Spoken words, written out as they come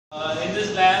In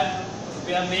this lab,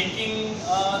 we are making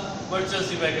a virtual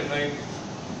Seaback effect.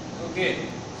 Okay,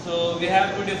 so we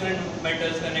have two different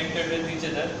metals connected with each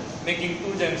other, making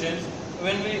two junctions.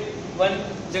 One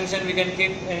junction we can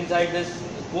keep inside this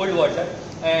cold water,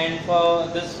 and for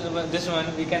this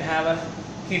one we can have a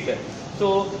heater.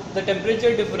 So the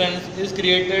temperature difference is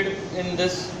created in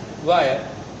this wire,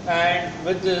 and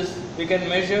with this we can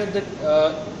measure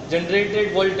the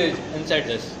generated voltage inside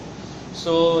this.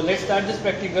 So let's start this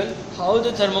practical. How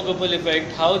the thermocouple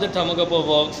effect, how the thermocouple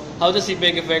works, how the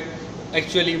Seaback effect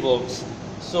actually works.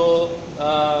 So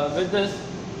with this,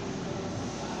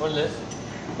 hold this.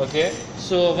 Okay.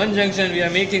 So one junction we are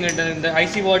making it in the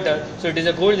icy water, so it is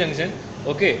a cold junction.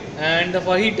 Okay. And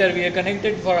for heater we are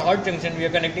connected, for hot junction we are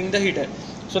connecting the heater.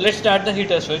 So let's start the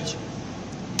heater switch.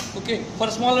 Okay. For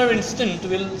a smaller instant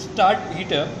we'll start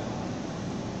heater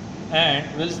and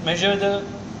we'll measure the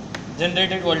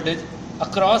generated voltage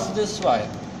across this wire.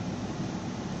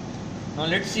 Now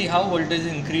let's see how voltage is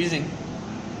increasing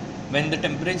when the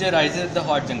temperature rises at the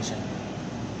hot junction.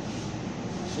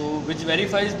 So which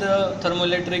verifies the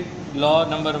thermoelectric law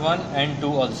number 1 and 2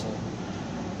 also.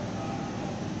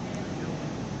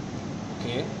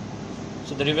 Okay.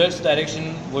 So the reverse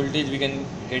direction voltage we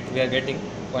are getting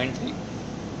 0.3.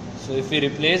 So if we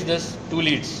replace this two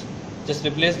leads, just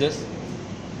replace this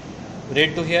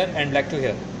red to here and black to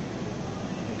here.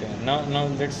 Okay, now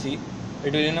let's see,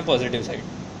 it is in a positive side.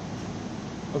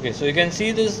 Okay, so you can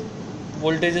see this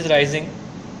voltage is rising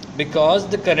because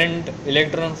the current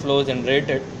electron flow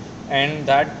generated, and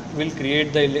that will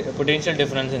create the potential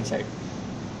difference inside.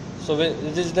 So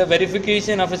this is the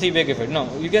verification of a Seaback effect. Now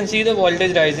you can see the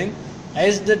voltage rising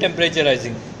as the temperature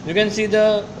rising. You can see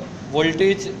the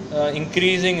voltage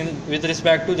increasing with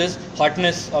respect to this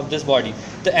hotness of this body.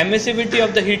 The emissivity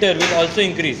of the heater will also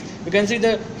increase. You can see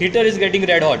the heater is getting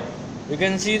red hot. You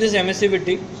can see this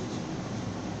emissivity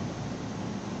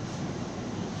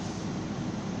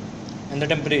and the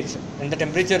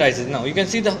temperature rises. Now you can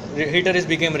see the heater is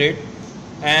became red,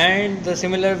 and the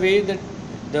similar way that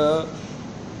the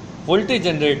voltage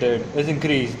generated is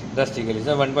increased drastically.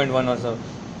 So 1.1 or so,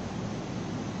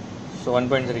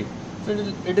 1.3. So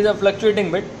it is a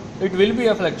fluctuating bit. It will be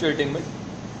a fluctuating bit.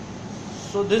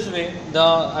 So this way,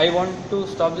 I want to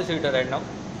stop this heater right now.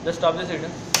 Just stop this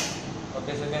heater.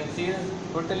 Okay, so you can see this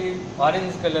totally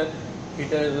orange color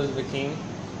heater is becoming.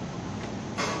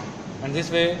 And this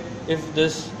way, if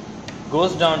this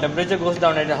goes down, temperature goes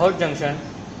down at a hot junction,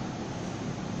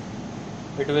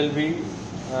 it will be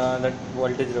that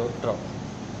voltage drop.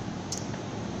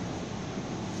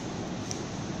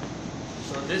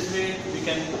 So this way we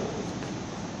can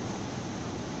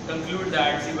conclude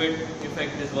that Seaback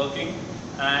effect is working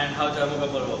and how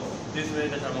thermocouple works. This way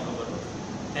the thermocouple works.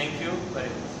 Thank you very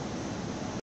much.